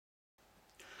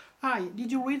Hi,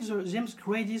 did you read the James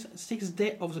Grady's Sixth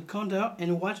Day of the Condor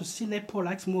and watch the Sidney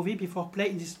Pollack's movie before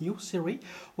playing this new series?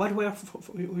 What were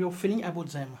your feeling about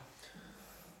them?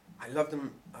 I love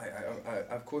them. I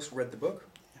of course read the book.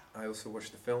 I also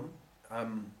watched the film.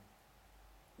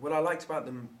 What I liked about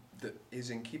them that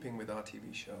is in keeping with our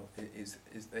TV show is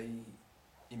they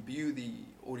imbue the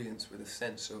audience with a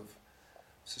sense of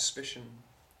suspicion,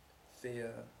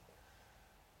 fear,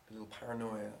 a little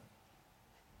paranoia,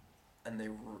 and they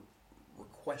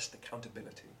request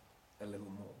accountability a little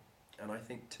more. And I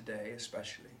think today,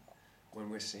 especially,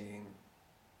 when we're seeing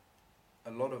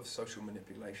a lot of social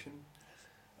manipulation,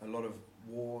 a lot of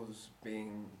wars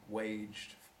being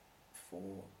waged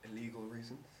for illegal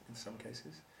reasons in some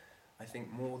cases, I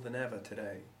think more than ever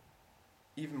today,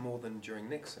 even more than during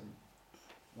Nixon,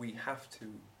 we have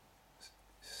to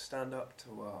stand up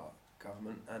to our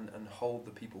government and hold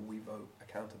the people we vote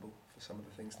accountable for some of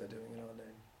the things they're doing in our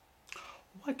name.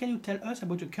 What can you tell us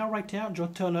about the character Joe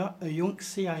Turner, a young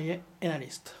CIA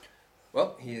analyst?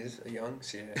 Well, he is a young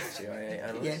CIA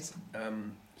analyst. Yes.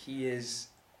 He is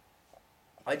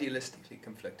idealistically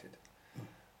conflicted.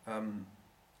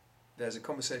 There's a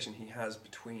conversation he has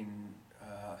between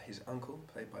his uncle,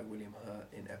 played by William Hurt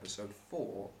in episode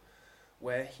 4,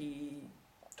 where he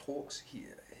talks,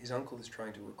 his uncle is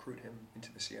trying to recruit him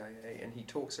into the CIA, and he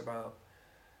talks about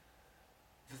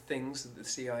the things that the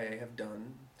CIA have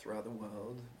done throughout the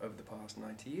world over the past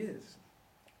 90 years.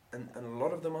 And a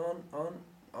lot of them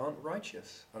aren't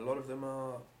righteous. A lot of them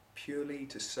are purely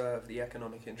to serve the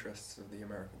economic interests of the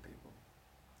American people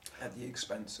at the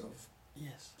expense of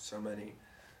so many.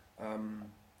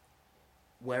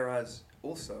 Whereas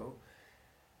also,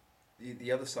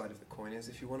 the other side of the coin is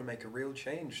if you want to make a real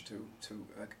change to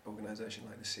an organization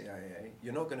like the CIA,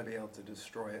 you're not going to be able to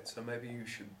destroy it, so maybe you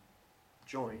should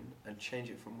join and change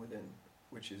it from within,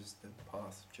 which is the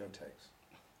path Joe takes.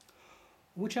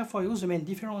 Which are for you the main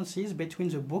differences between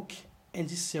the book and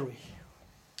this series?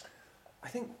 I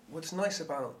think what's nice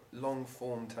about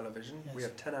long-form television, we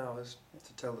have 10 hours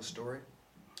to tell the story.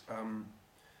 I'm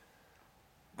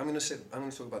going to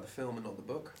talk about the film and not the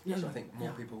book, because I think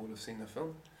more people will have seen the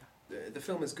film. The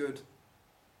film is good.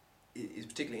 It is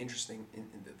particularly interesting in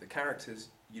the characters.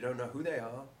 You don't know who they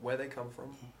are, where they come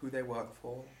from, who they work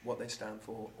for, what they stand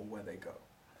for, or where they go.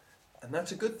 And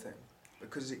that's a good thing,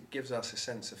 because it gives us a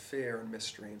sense of fear and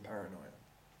mystery and paranoia.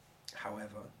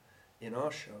 However, in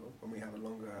our show, when we have a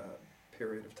longer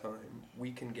period of time,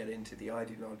 we can get into the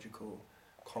ideological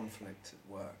conflict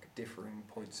at work, differing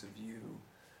points of view,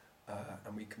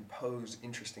 and we can pose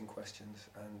interesting questions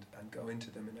and go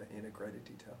into them in a greater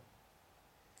detail.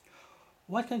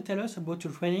 What can you tell us about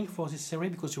your training for this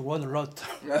series, because you run a lot?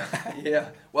 Yeah,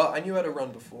 well, I knew how to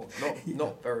run before,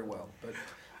 not very well, but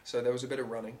so there was a bit of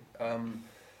running.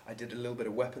 I did a little bit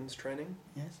of weapons training.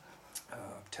 Yes.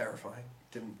 Terrifying.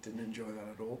 Didn't enjoy that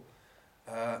at all.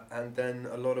 And then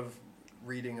a lot of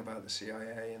reading about the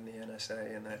CIA and the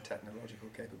NSA and their technological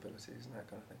capabilities and that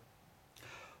kind of thing.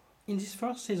 In this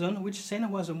first season, which scene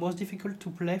was the most difficult to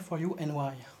play for you and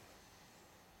why?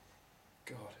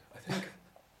 God, I think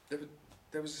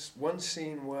there was this one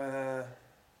scene where...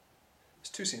 There's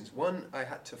two scenes. One, I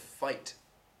had to fight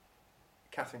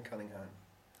Catherine Cunningham,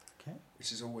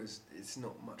 which is always... It's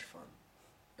not much fun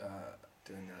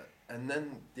doing that. And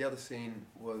then the other scene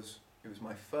was... It was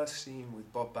my first scene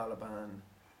with Bob Balaban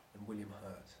and William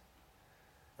Hurt.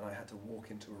 And I had to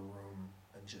walk into a room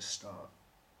and just start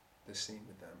the scene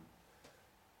with them.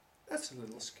 That's a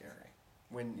little scary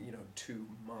when, two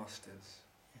masters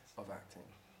of acting.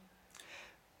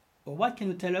 What can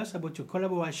you tell us about your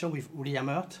collaboration with William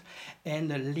Hurt and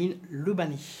Lynn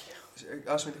Lubani?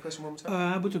 Ask me the question one more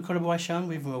time. About your collaboration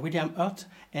with William Hurt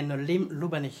and Lynn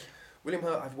Lubani. William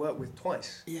Hurt I've worked with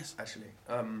twice, yes, actually.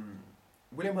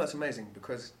 William Hurt's amazing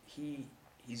because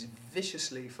he's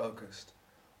viciously focused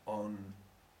on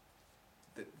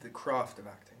the craft of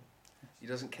acting. He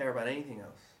doesn't care about anything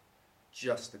else,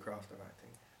 just the craft of acting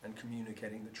and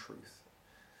communicating the truth.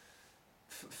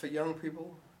 For young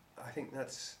people, I think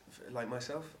that's, like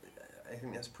myself, I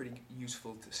think that's pretty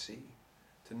useful to see,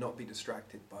 to not be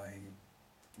distracted by,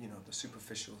 the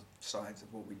superficial sides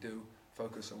of what we do,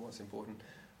 focus on what's important.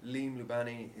 Liam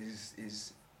Lubani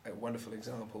is a wonderful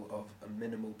example of a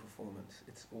minimal performance.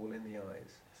 It's all in the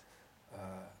eyes,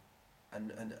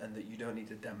 and that you don't need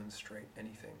to demonstrate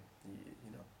anything.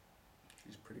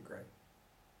 She's pretty great.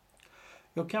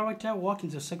 Your character worked in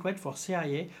the secret for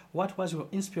CIA. What was your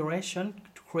inspiration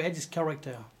to create this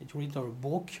character? Did you read a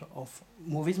book of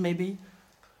movies, maybe?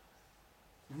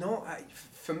 No,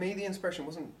 for me the inspiration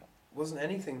wasn't wasn't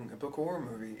anything a book or a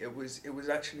movie. It was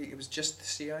just the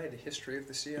CIA, the history of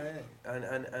the CIA, and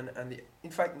the.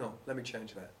 In fact, no. Let me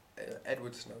change that.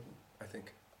 Edward Snowden, I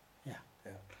think. Yeah.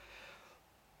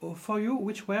 Yeah. For you,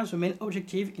 which were the main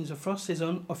objective in the first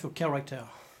season of your character?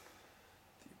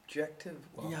 The objective,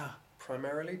 well, Yeah.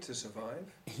 primarily to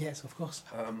survive. Yes, of course.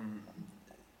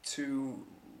 To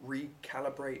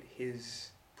recalibrate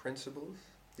his principles,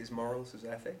 his morals, his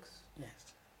ethics.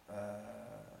 Yes.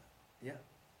 Yeah.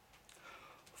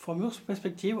 From your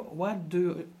perspective, what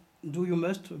do you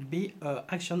must be an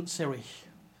action series?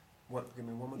 What? Give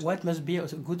me one more time. What must be a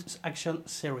good action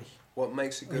series? What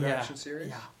makes a good action series?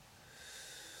 Yeah.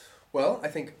 Well, I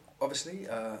think obviously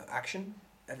action.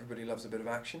 Everybody loves a bit of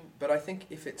action, but I think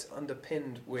if it's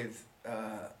underpinned with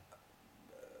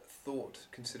thought,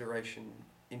 consideration,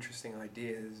 interesting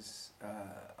ideas,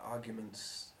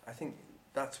 arguments, I think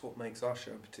that's what makes our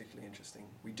show particularly interesting.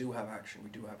 We do have action, we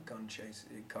do have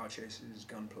car chases,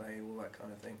 gunplay, all that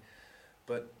kind of thing,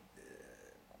 but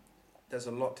there's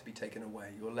a lot to be taken away.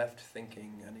 You're left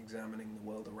thinking and examining the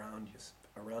world around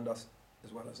us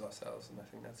as well as ourselves, and I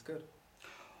think that's good.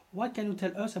 What can you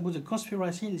tell us about the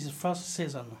conspiracy in this first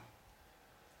season?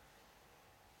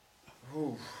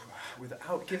 Ooh,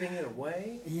 without giving it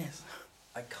away? Yes.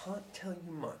 I can't tell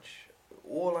you much.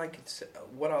 All I could say,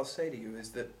 what I'll say to you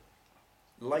is that,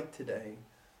 like today,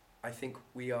 I think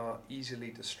we are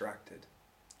easily distracted,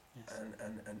 Yes.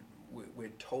 and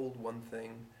we're told one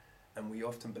thing, and we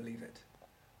often believe it,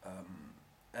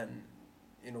 and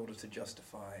in order to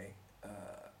justify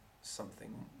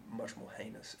something much more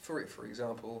heinous. For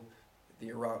example, the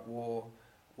Iraq War,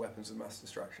 weapons of mass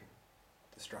distraction.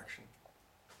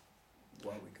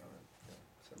 Why are we going?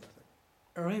 So nothing.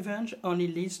 Revenge only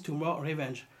leads to more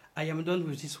revenge. I am done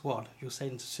with this world, you say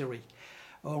in the series.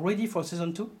 Ready for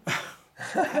season 2?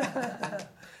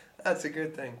 That's a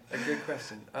good thing. A good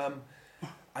question.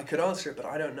 I could answer it, but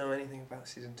I don't know anything about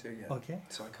season 2 yet. Okay.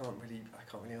 So I can't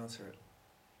really answer it.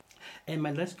 And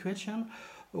my last question,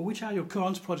 which are your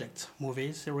current projects?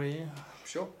 Movies, series?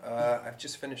 Sure. I've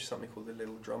just finished something called The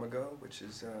Little Drummer Girl, which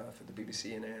is for the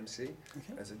BBC and AMC,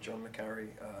 as a John le Carré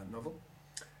novel.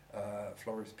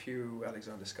 Florence Pugh,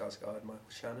 Alexander Skarsgård, Michael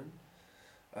Shannon.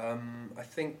 I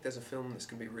think there's a film that's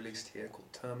going to be released here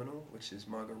called Terminal, which is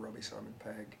Margot Robbie, Simon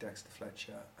Pegg, Dexter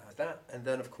Fletcher. And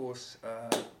then of course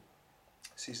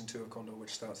season 2 of Condor,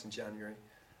 which starts in January,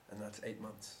 and that's 8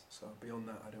 months. So beyond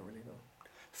that, I don't really know.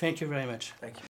 Thank you very much. Thank you.